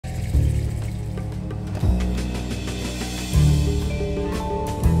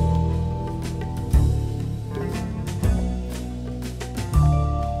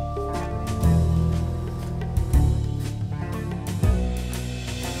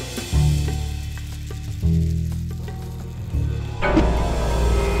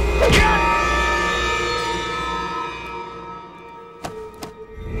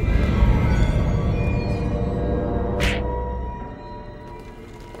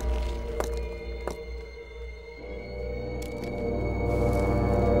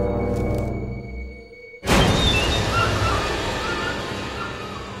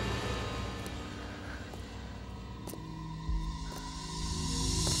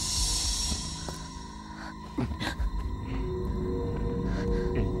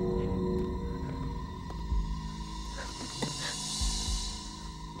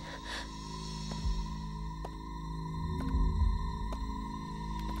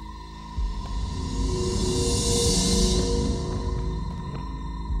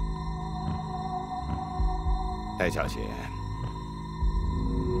戴小姐，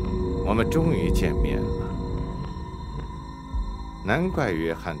我们终于见面了。难怪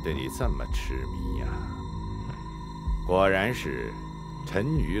约翰对你这么痴迷呀！果然是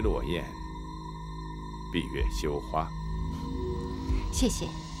沉鱼落雁，闭月羞花。谢谢，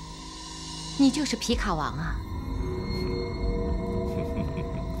你就是皮卡王啊！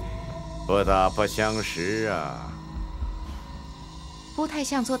不打不相识啊！不太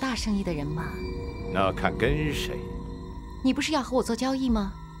像做大生意的人吗？那要看跟谁。你不是要和我做交易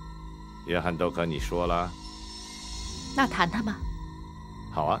吗？约翰都和你说了。那谈谈吧。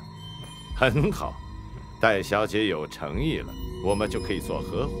好啊，很好。戴小姐有诚意了，我们就可以做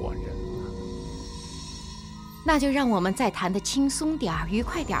合伙人了。那就让我们再谈得轻松点儿、愉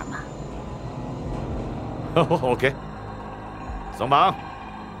快点儿嘛。OK， 松绑。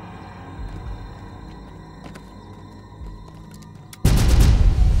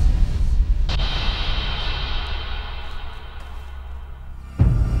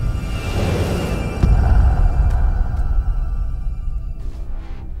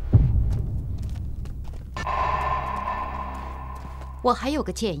我还有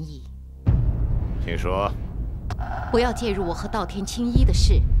个建议，请说。不要介入我和稻田青衣的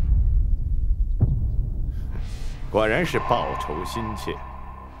事。果然是报仇心切，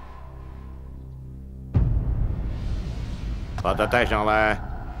把他带上来。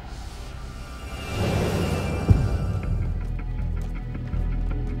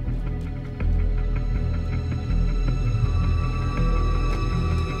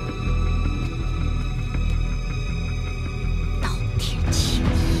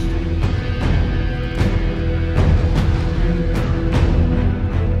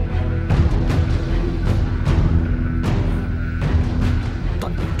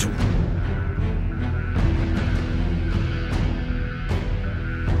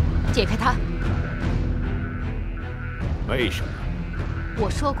解开他！为什么？我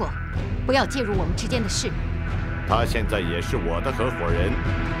说过，不要介入我们之间的事。他现在也是我的合伙人。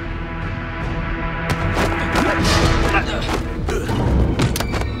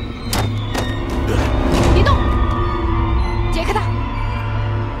别动！解开他！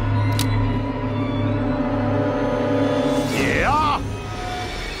解啊！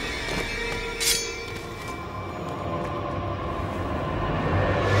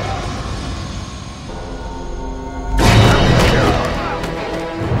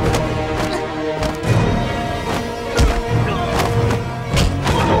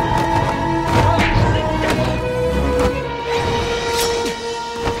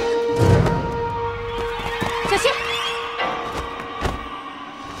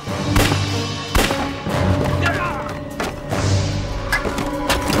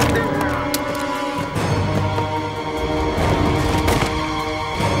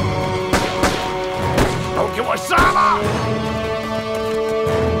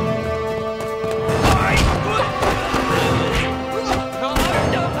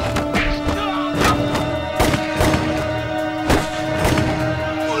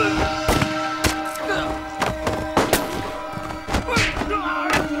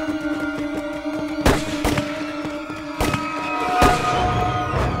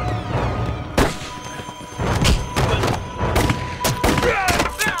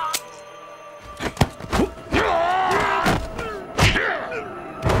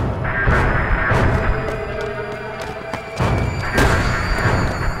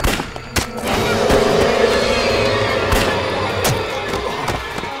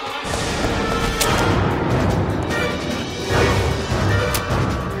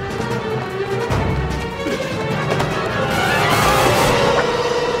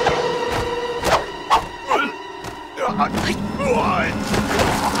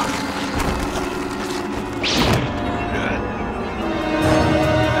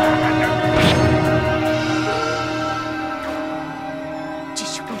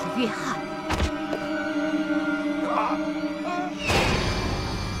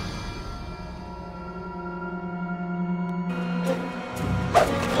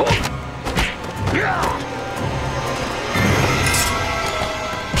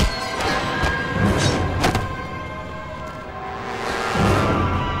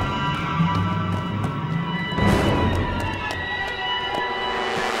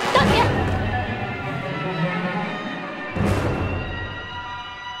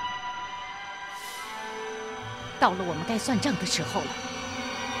到了我们该算账的时候了。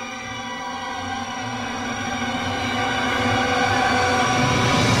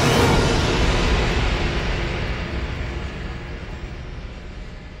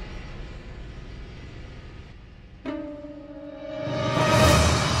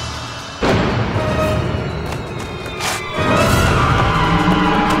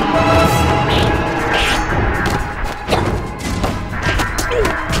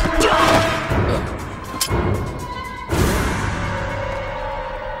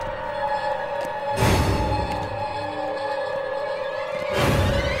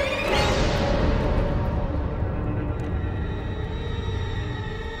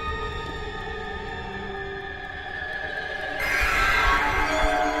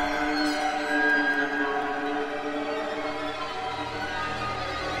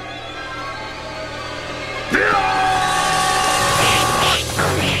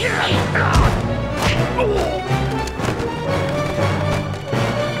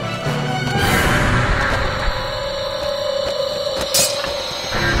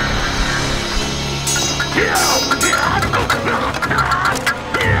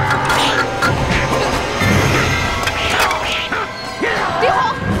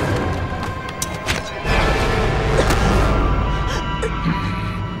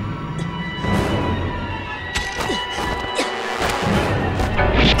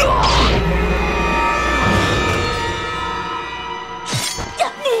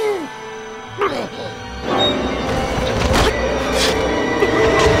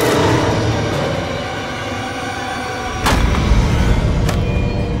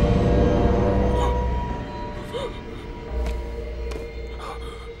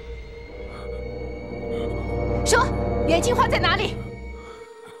眼镜花在哪里？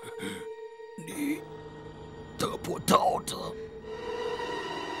你得不到的。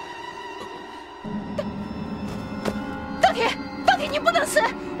稻田，稻田，你不能死！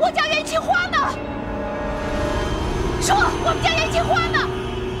我家元气花呢？说，我们家元气花呢？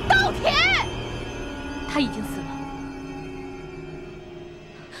稻田，他已经死了。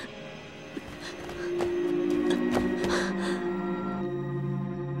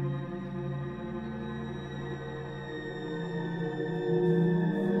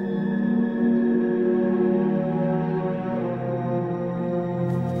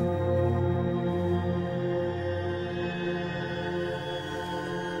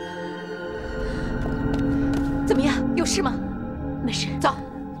 怎么样？有事吗？没事，走。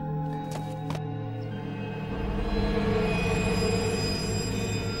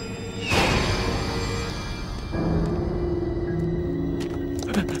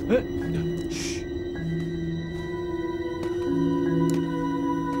嘘。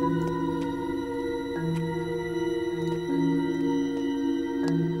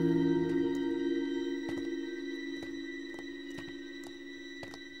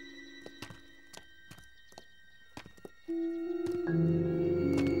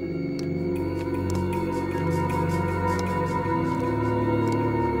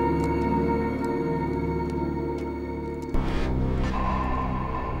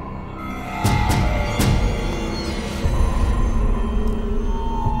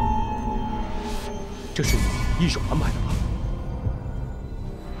这是你一手安排的吧？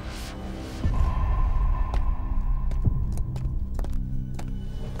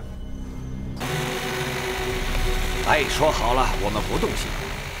哎，说好了，我们不动刑。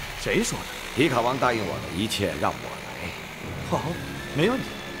谁说的？皮卡王答应我的一切，让我来。好，没问题。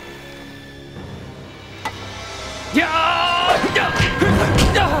呀！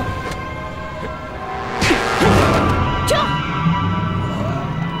这。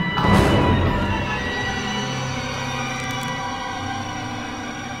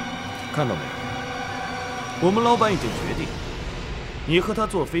 看到没有？我们老板已经决定，你和他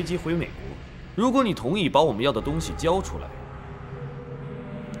坐飞机回美国。如果你同意把我们要的东西交出来，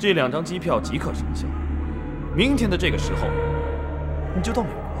这2张机票即刻生效。明天的这个时候，你就到美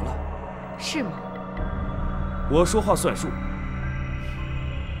国了。是吗？我说话算数。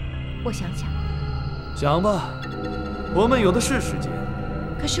我想想。想吧，我们有的是时间。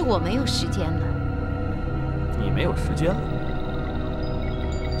可是我没有时间了。你没有时间了？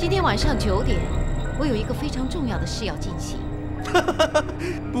 今天晚上9点，我有一个非常重要的事要进行。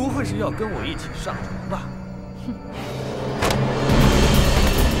不会是要跟我一起上床吧？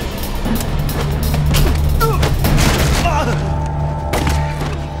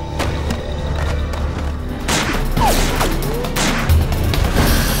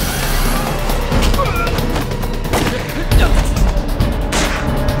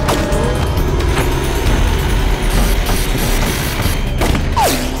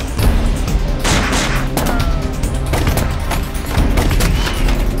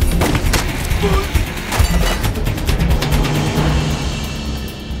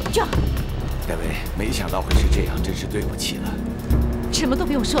没想到会是这样，真是对不起了。什么都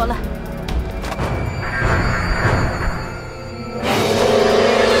不用说了。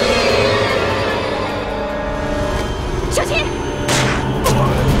小心！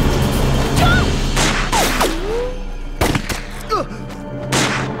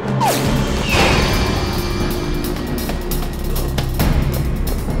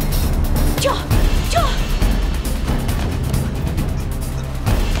救！救！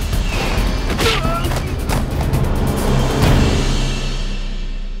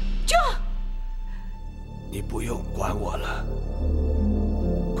 你不用管我了，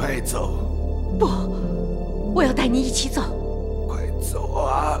快走！不，我要带你一起走。快走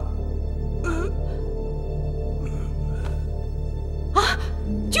啊！啊！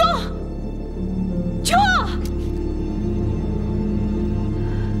救！救！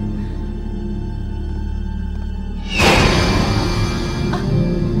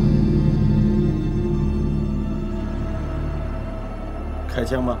开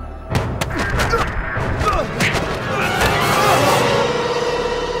枪吗？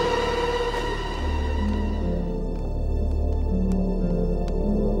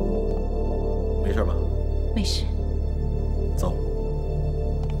 没事吧？没事。走。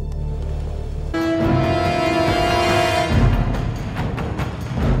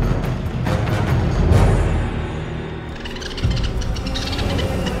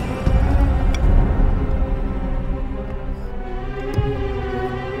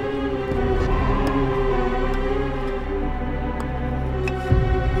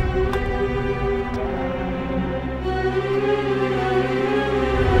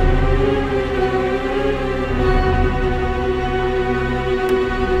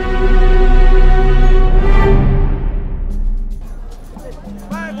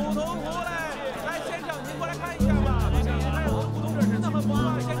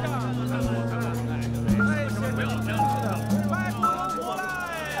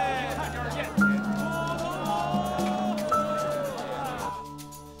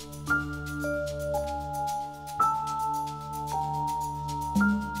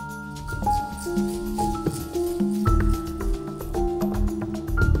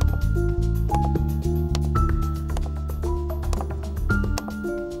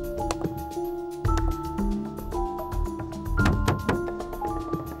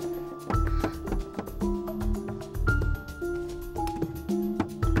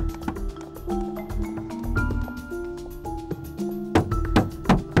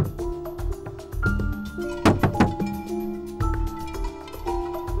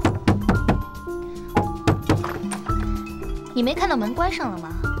你没看到门关上了吗？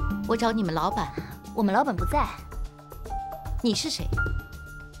我找你们老板，我们老板不在。你是谁？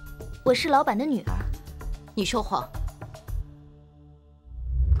我是老板的女儿。你说谎。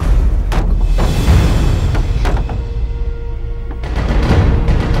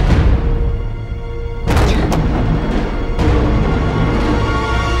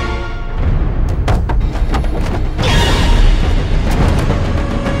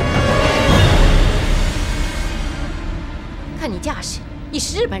看你架势，你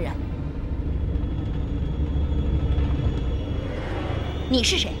是日本人。你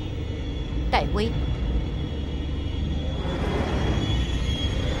是谁？戴薇。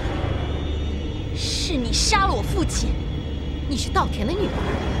是你杀了我父亲。你是稻田的女儿。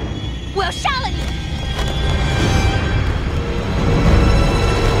我要杀了你！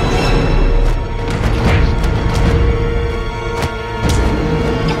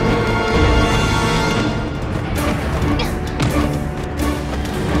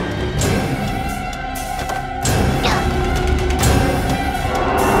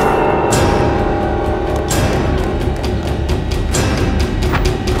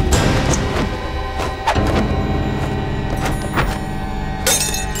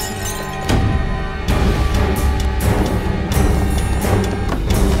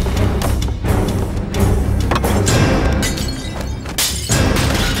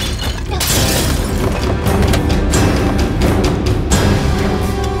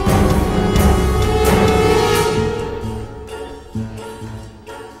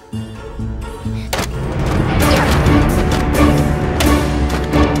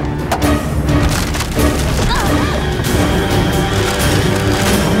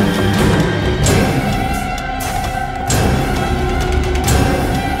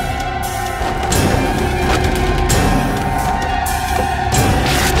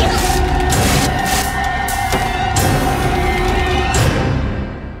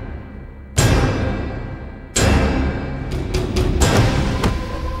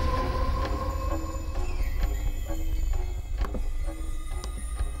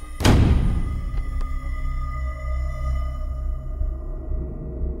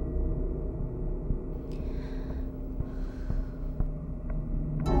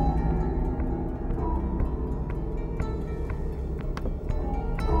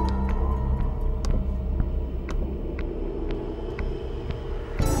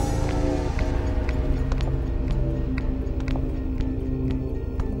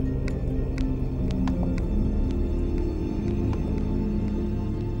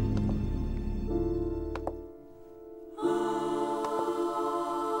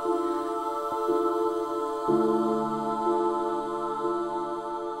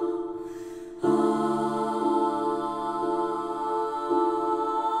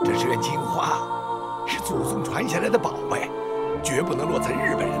这是个金花，是祖宗传下来的宝贝，绝不能落在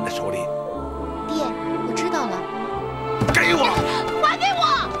日本人的手里。爹，我知道了。给我！还给我！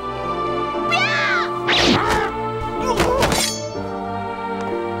不要！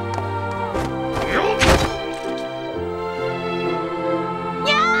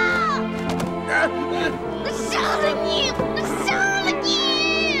娘！我杀了你！我杀了你！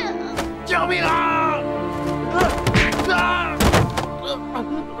救命啊！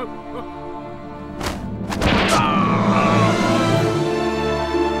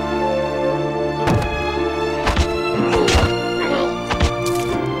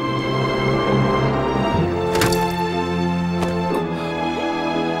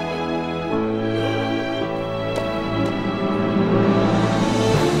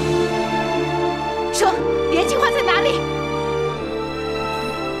说，连金花在哪里？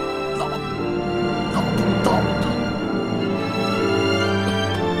老不到的。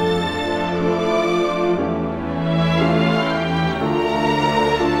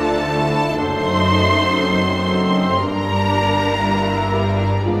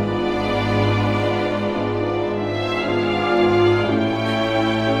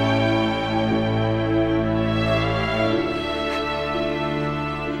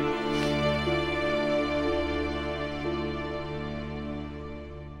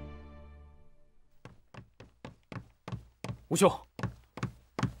吴兄，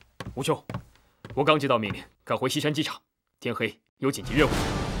吴兄，我刚接到命令，赶回西山机场，天黑有紧急任务。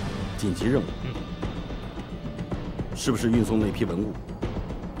紧急任务？是不是运送那批文物？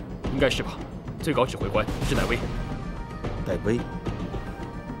应该是吧。最高指挥官是戴薇。戴薇？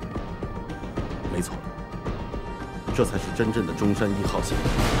没错，这才是真正的中山1号线。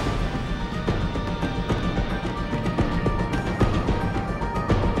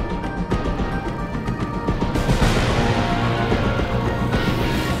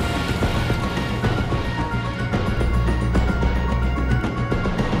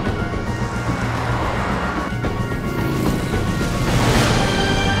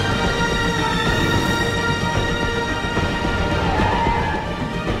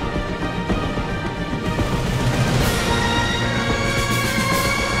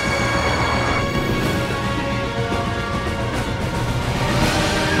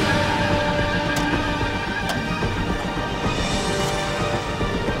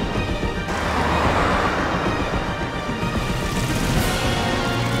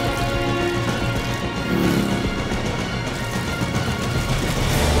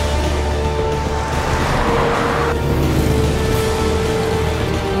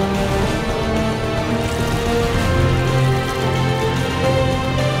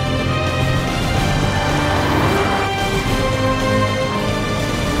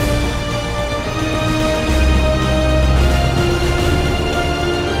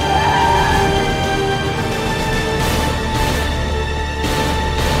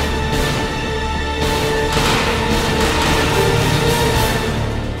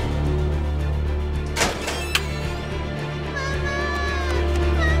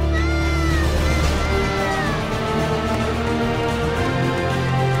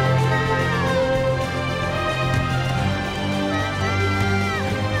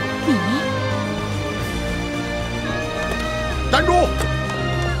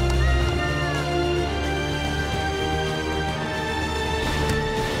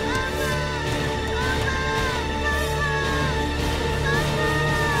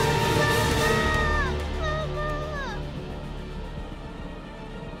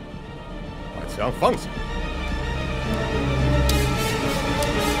枪放下。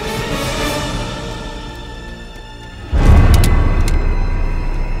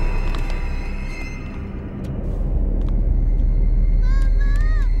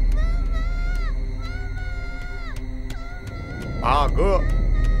大哥，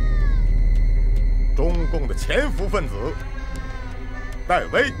中共的潜伏分子戴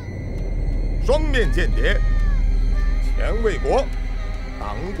维，双面间谍，前卫国，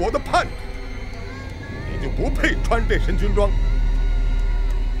党国的叛徒，你就不配穿这身军装，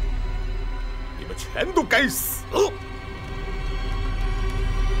你们全都该死！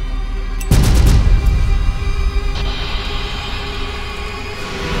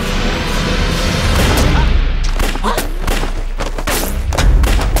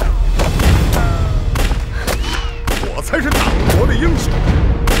我才是党国的英雄！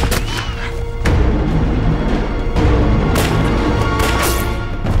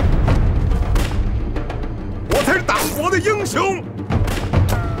我才是党国的英雄！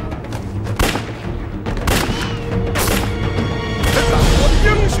是党国的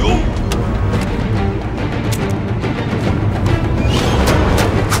英雄！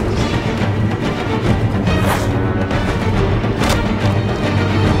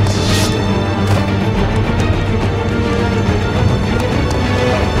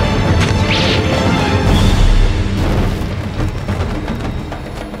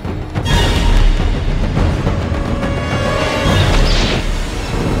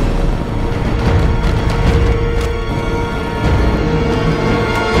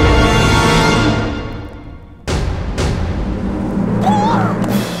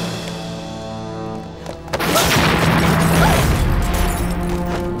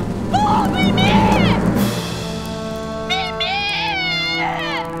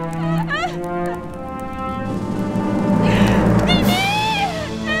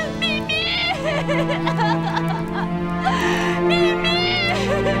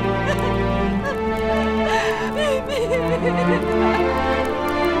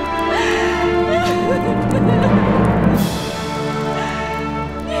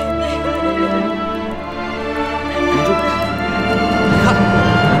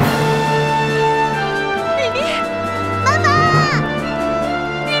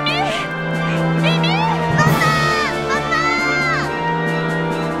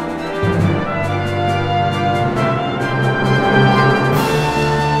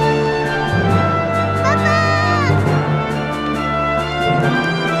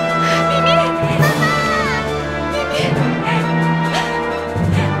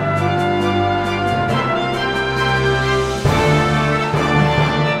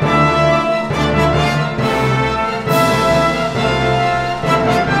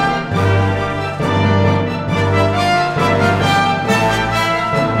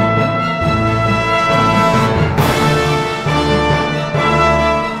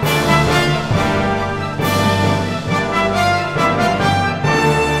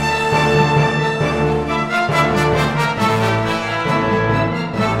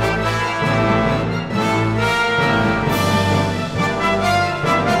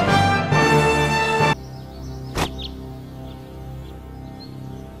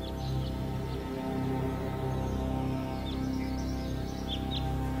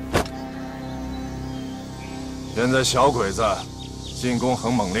现在小鬼子进攻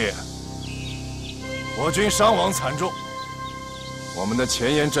很猛烈，我军伤亡惨重，我们的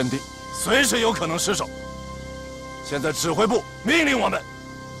前沿阵地随时有可能失守。现在指挥部命令我们，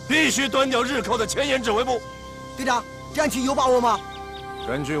必须端掉日寇的前沿指挥部。队长，这样去有把握吗？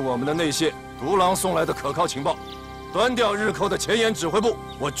根据我们的内线独狼送来的可靠情报，端掉日寇的前沿指挥部，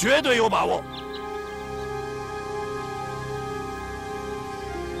我绝对有把握。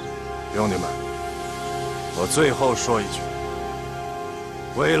兄弟们，我最后说一句：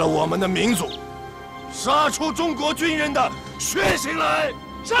为了我们的民族，杀出中国军人的血性来！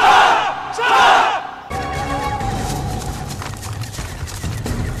战！战！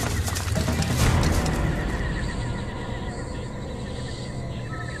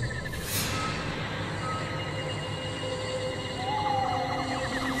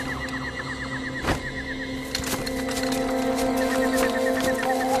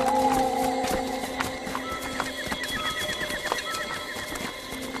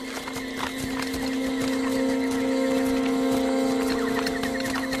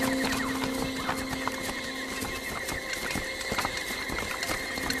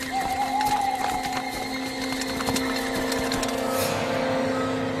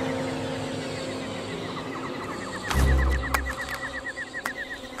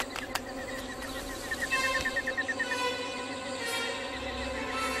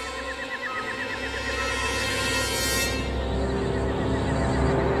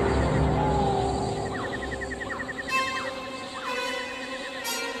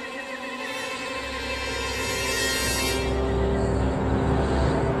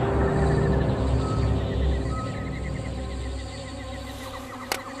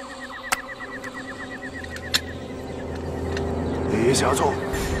一下坐，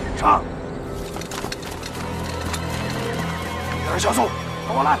上。第二下坐，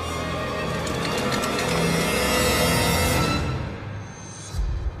跟我来。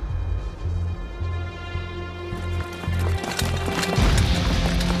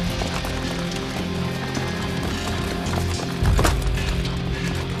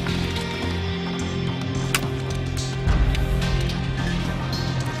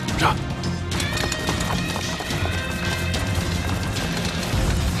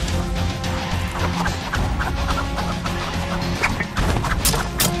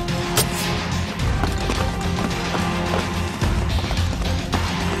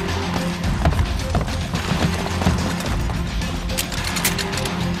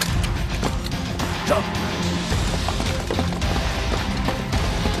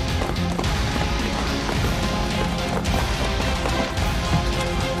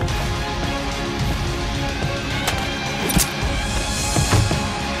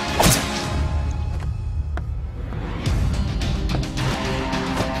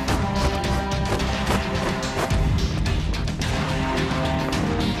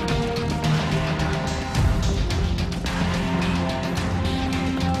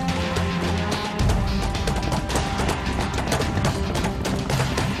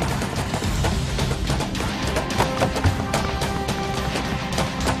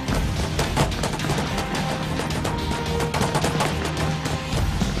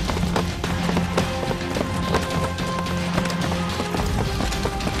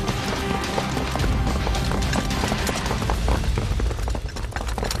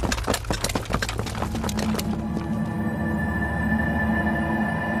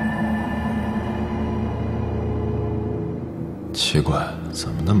奇怪，怎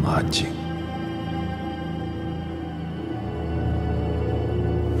么那么安静？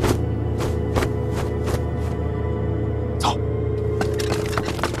走。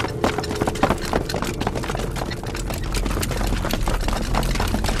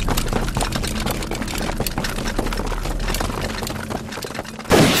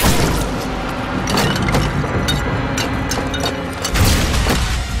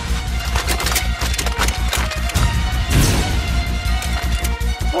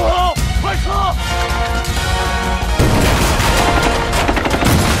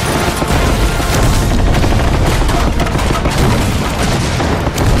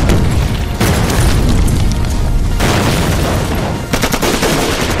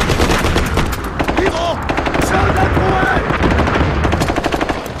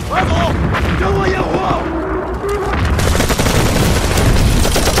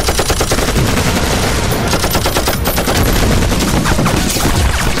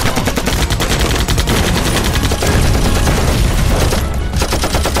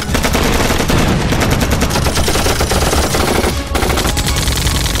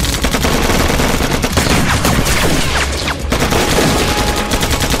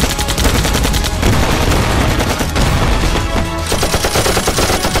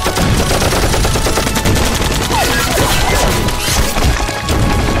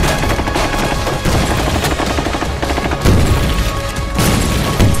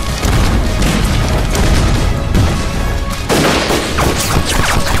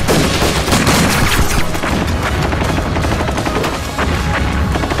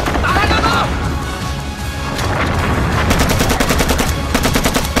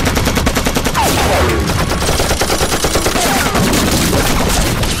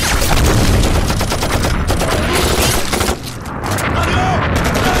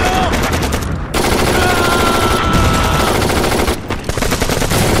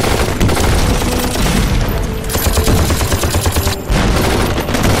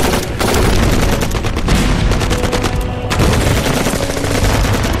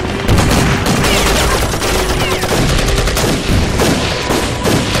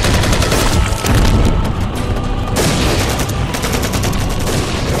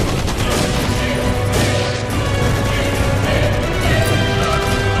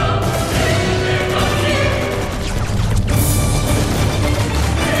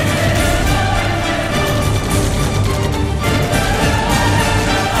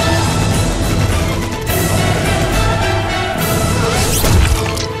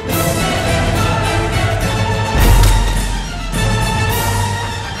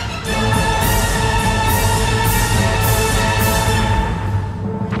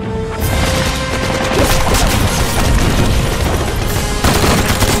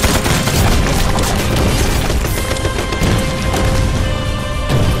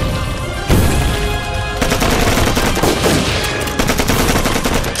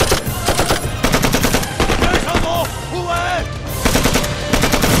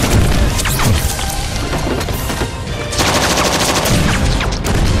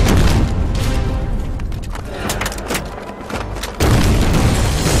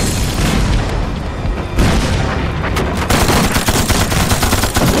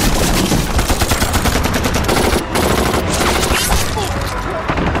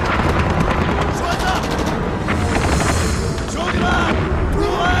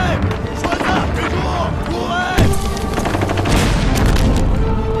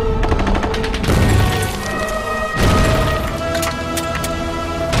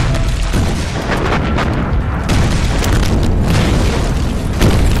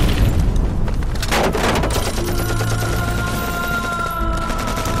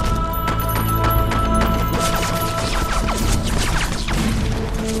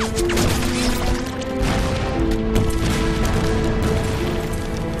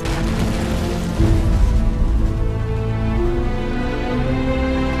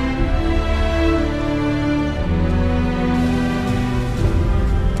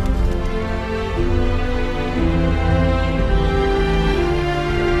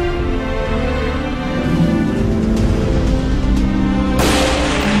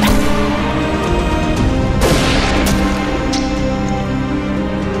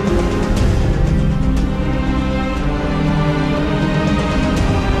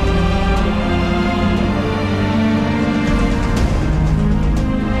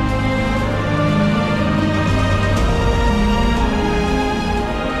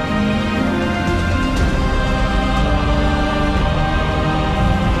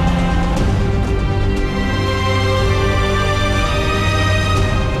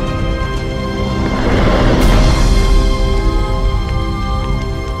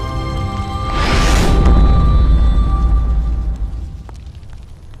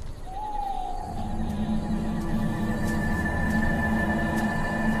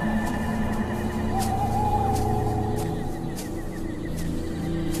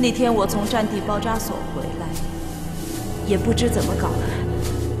那天我从战地包扎所回来，也不知怎么搞的，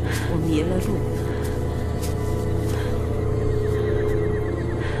我迷了路。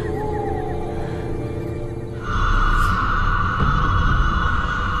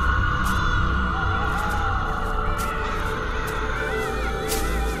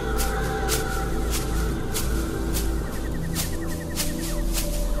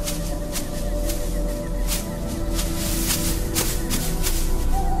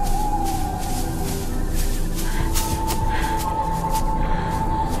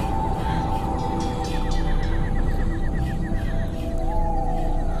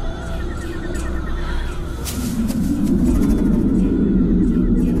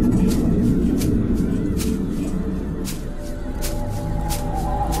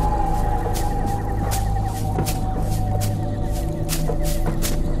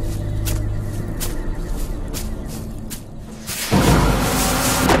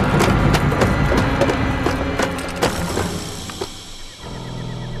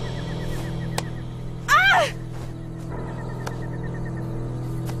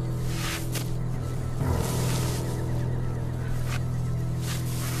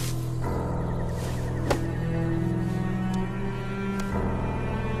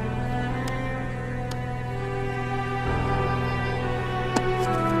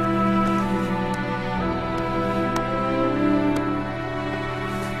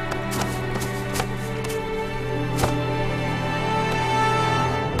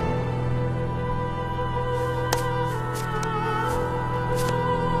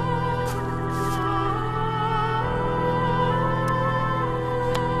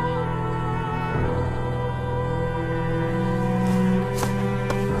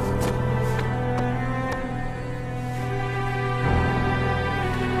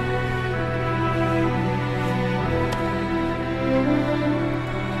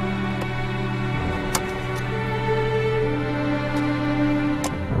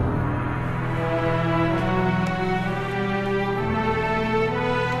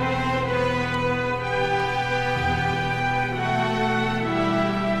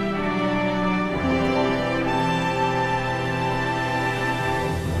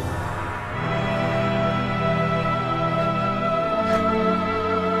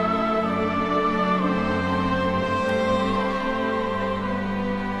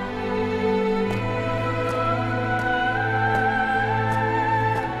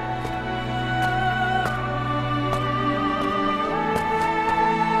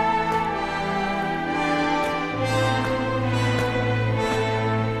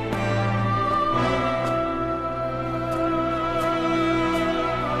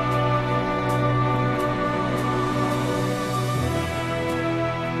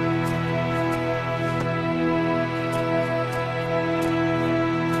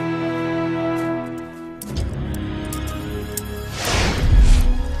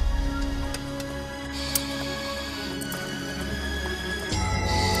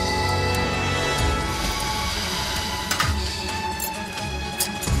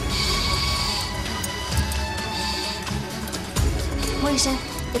 医生，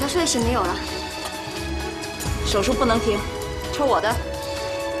给他说一声没有了。手术不能停，抽我的。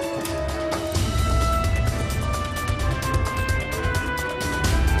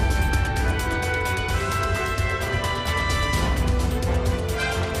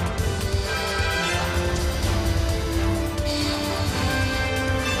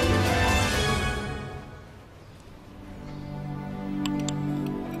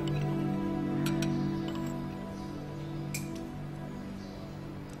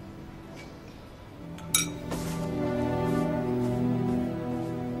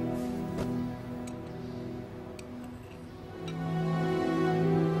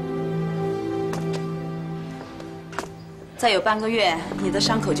再有半个月，你的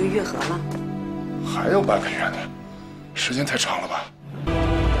伤口就愈合了。还有半个月呢，时间太长了吧？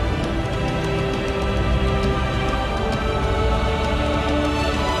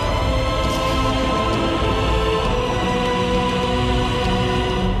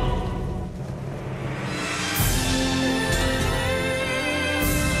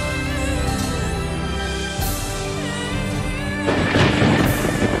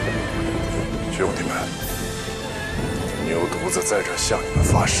兄弟们！ 牛犊子在这向你们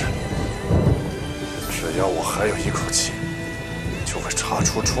发誓，只要我还有一口气，就会查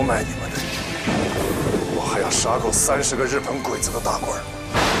出出卖你们的人。我还要杀够30个日本鬼子的大官，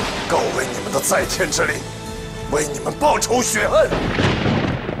告为你们的在天之灵，为你们报仇雪恨。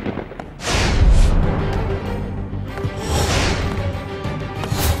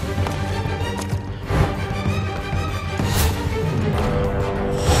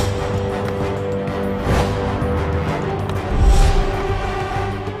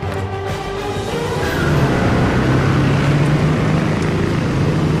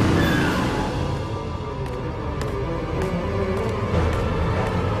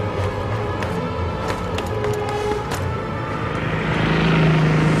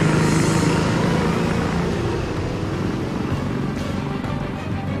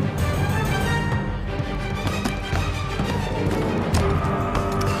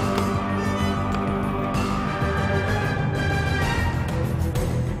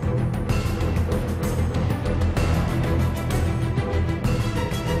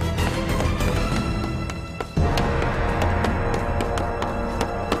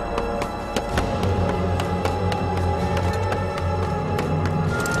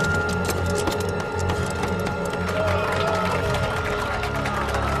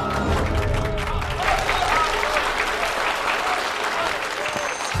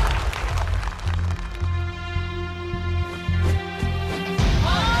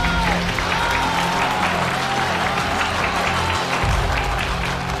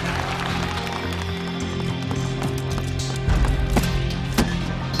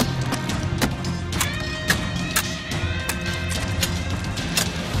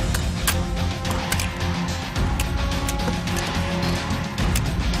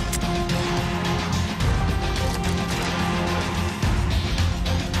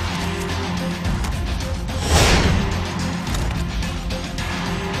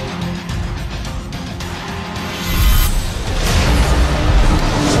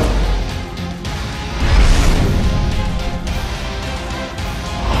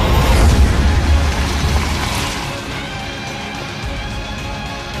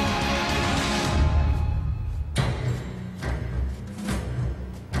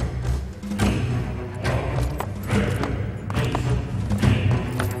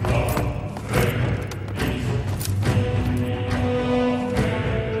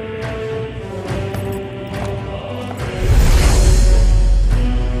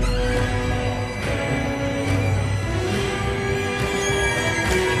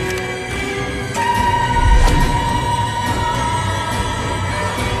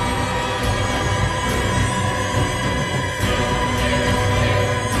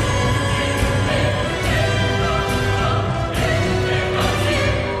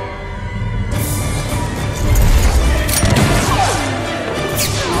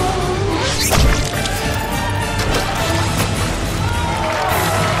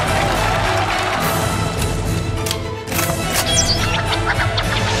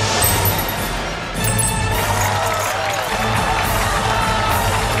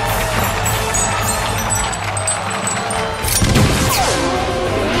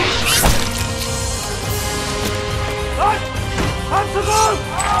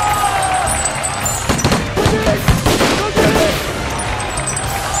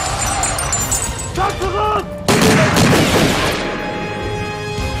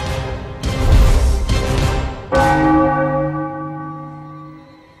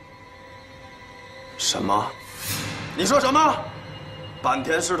你说什么？坂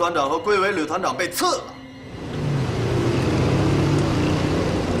田师团长和龟尾旅团长被刺了。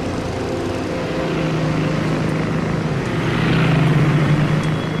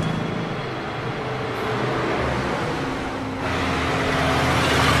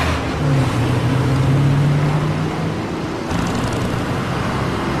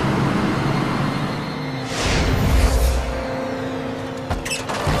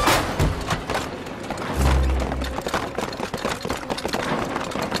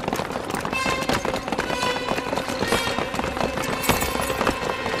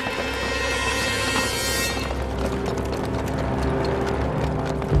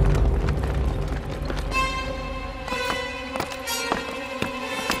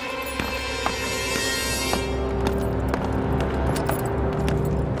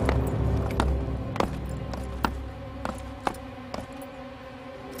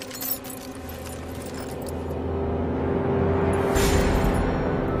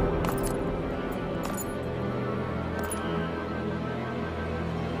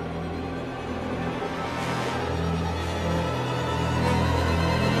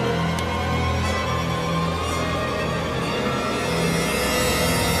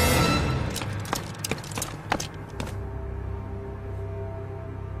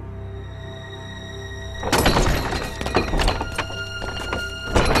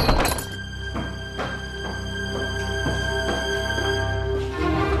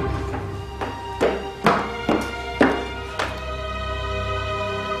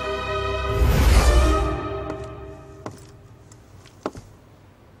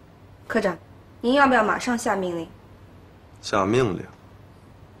 科长，您要不要马上下命令？下命令？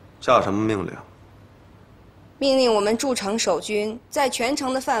下什么命令？命令我们驻城守军在全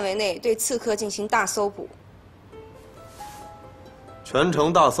城的范围内对刺客进行大搜捕。全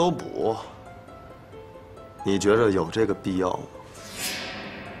城大搜捕？你觉着有这个必要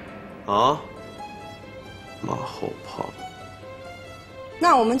吗？啊？马后炮！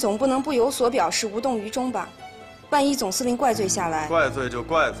那我们总不能不有所表示，无动于衷吧？万一总司令怪罪下来，怪罪就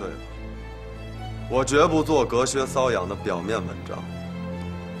怪罪吧。 我绝不做隔靴搔痒的表面文章。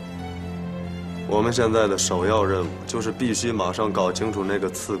我们现在的首要任务就是必须马上搞清楚那个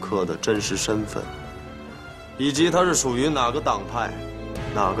刺客的真实身份，以及他是属于哪个党派、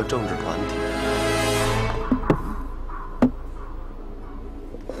哪个政治团体。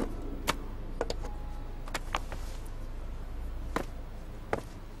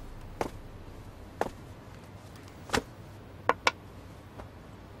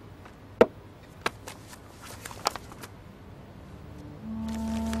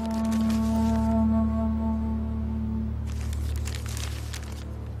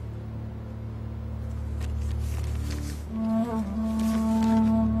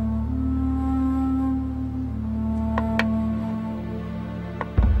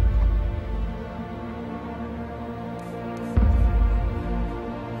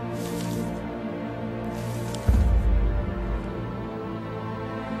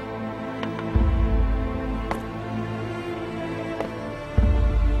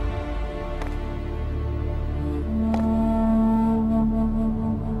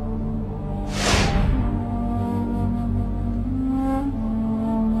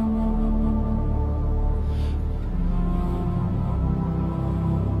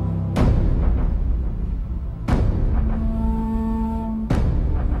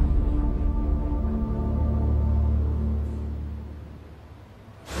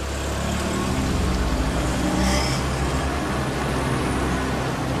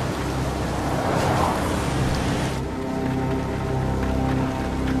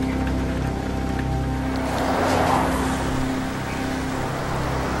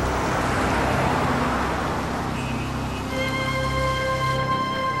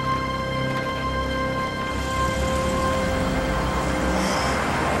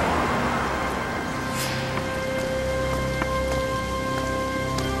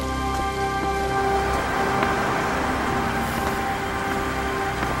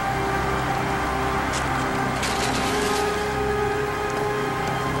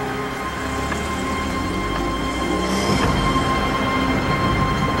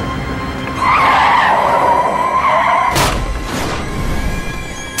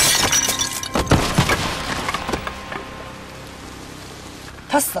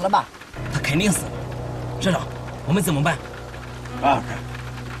 他死了吧？他肯定死了。社长，我们怎么办？办？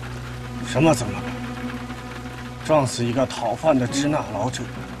什么怎么办？撞死一个讨饭的支那老者，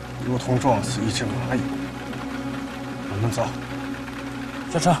如同撞死一只蚂蚁。我们走。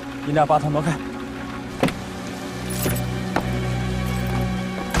下车，一辆8头挪开。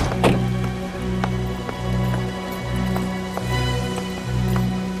 我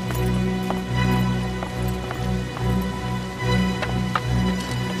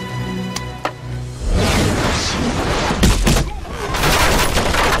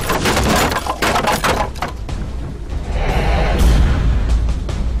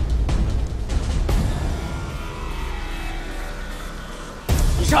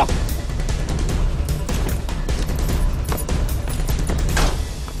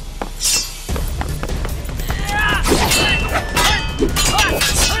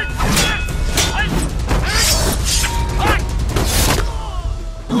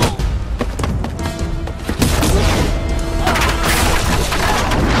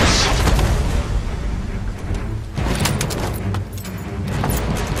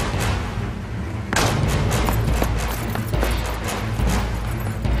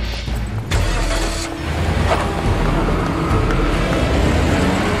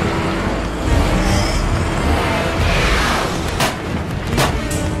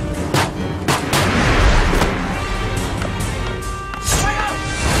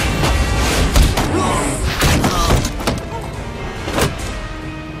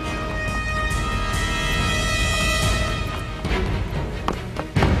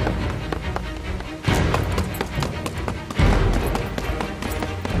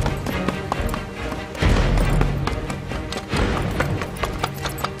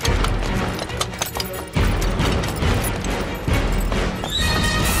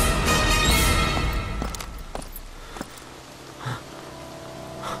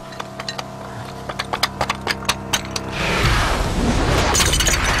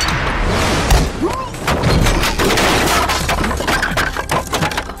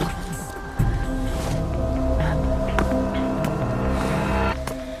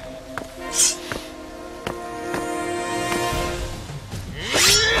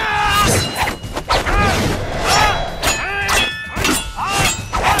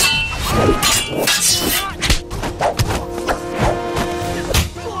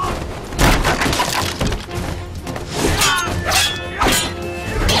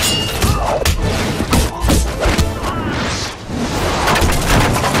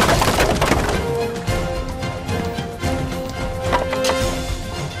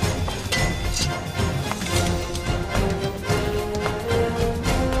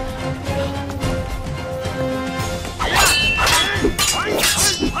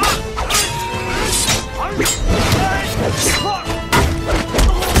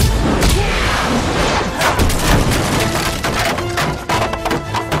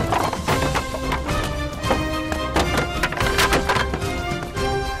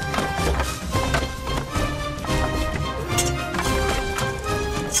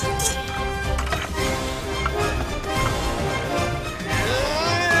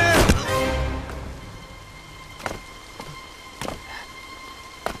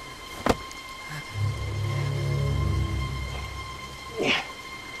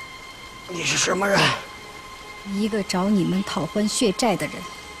你是什么人？一个找你们讨还血债的人，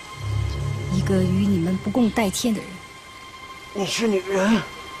一个与你们不共戴天的人。你是女人？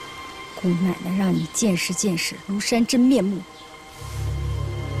姑奶奶让你见识见识庐山真面目。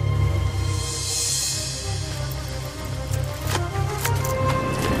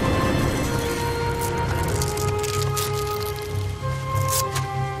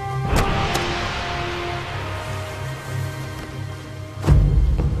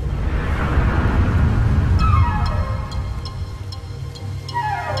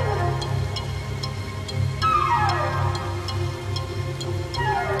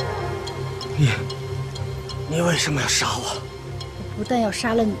你为什么要杀我？我不但要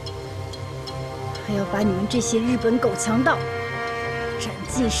杀了你，还要把你们这些日本狗强盗斩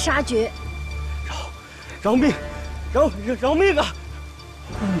尽杀绝！饶命！饶命啊！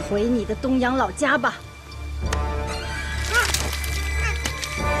滚回你的东洋老家吧！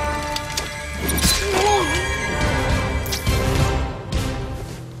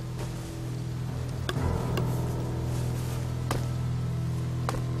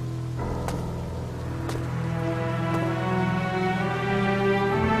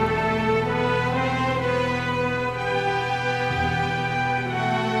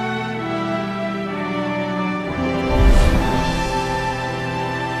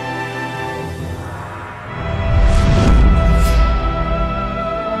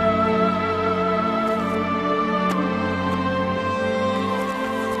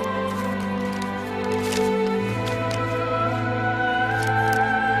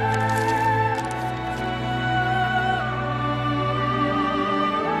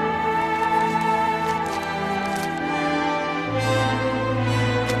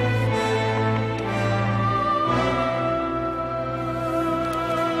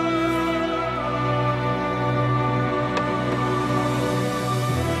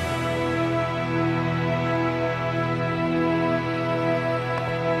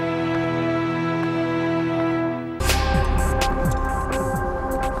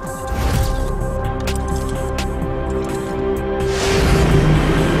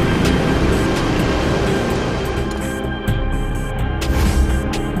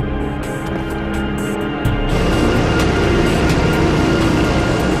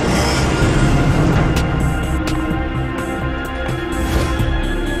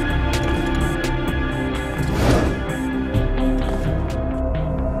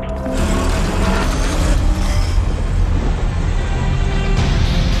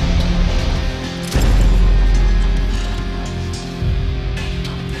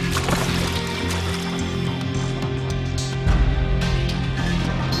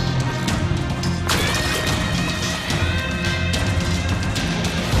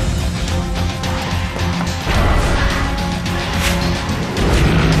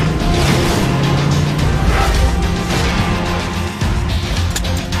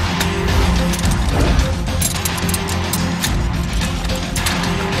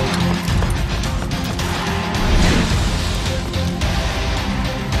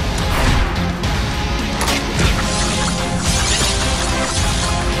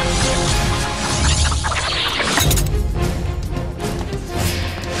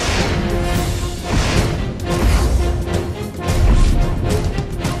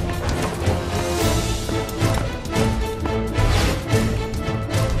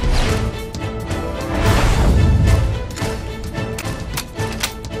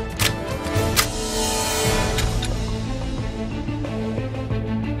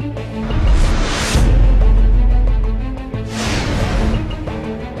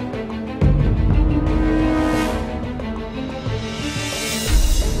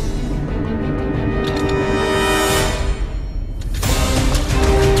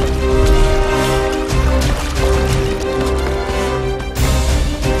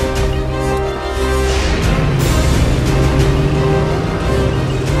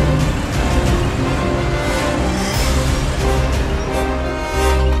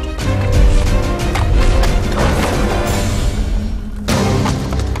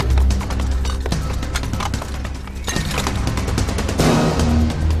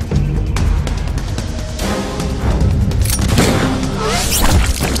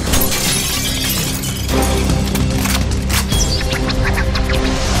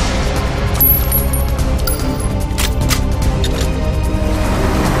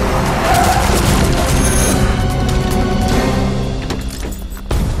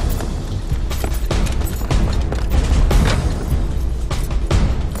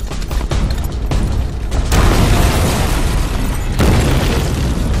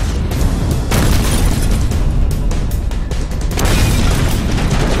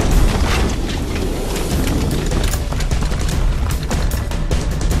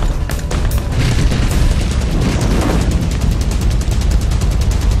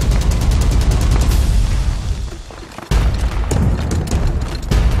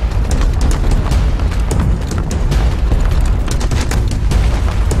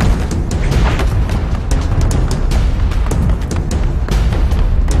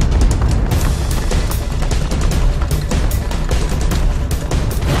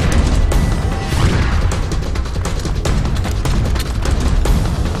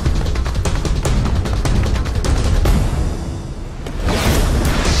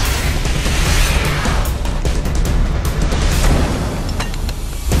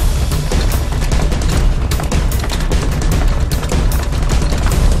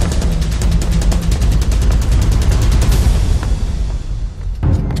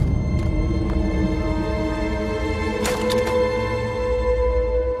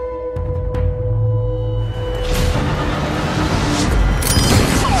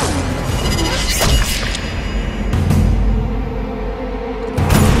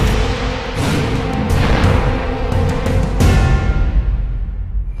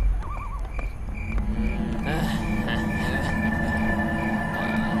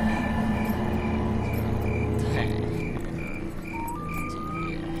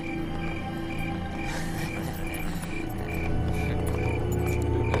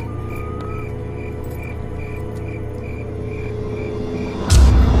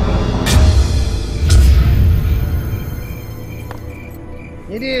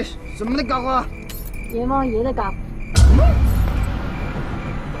的什么的搞啊？阎王爷的搞。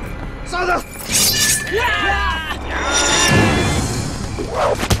杀他！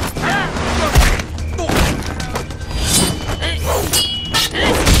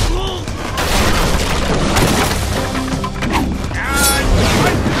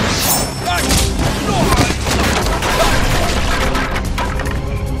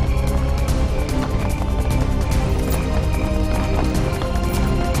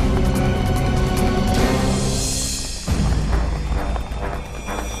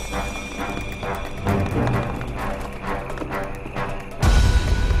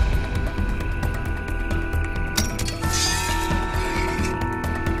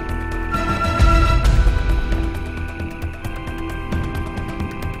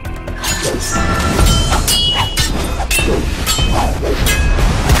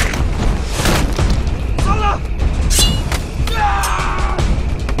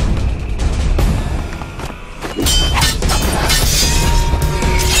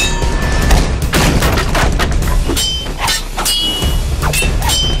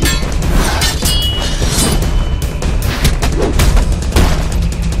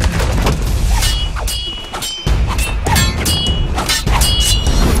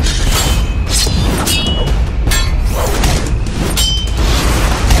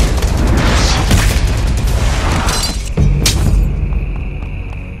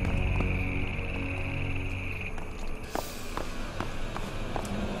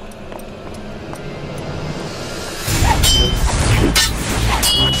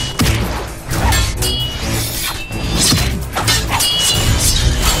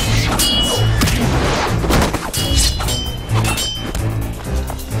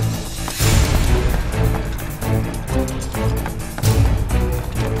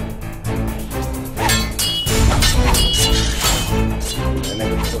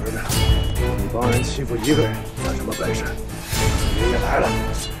欺负一个人算什么本事？爷爷来了。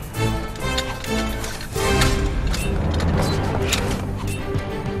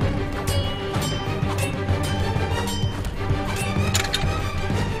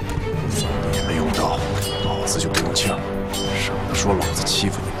你们用刀，老子就不用枪，省得说老子欺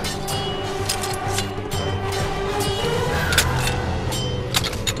负你们。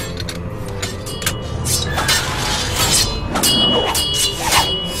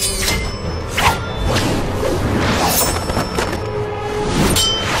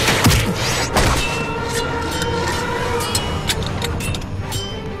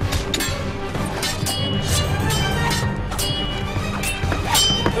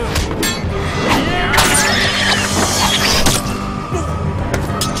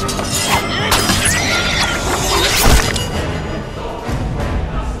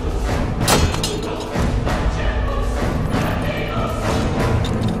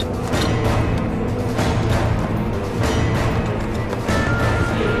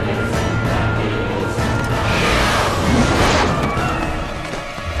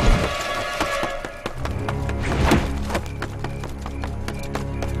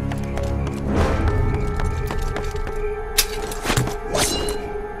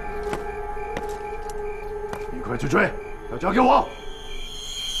 快去追！要交给我。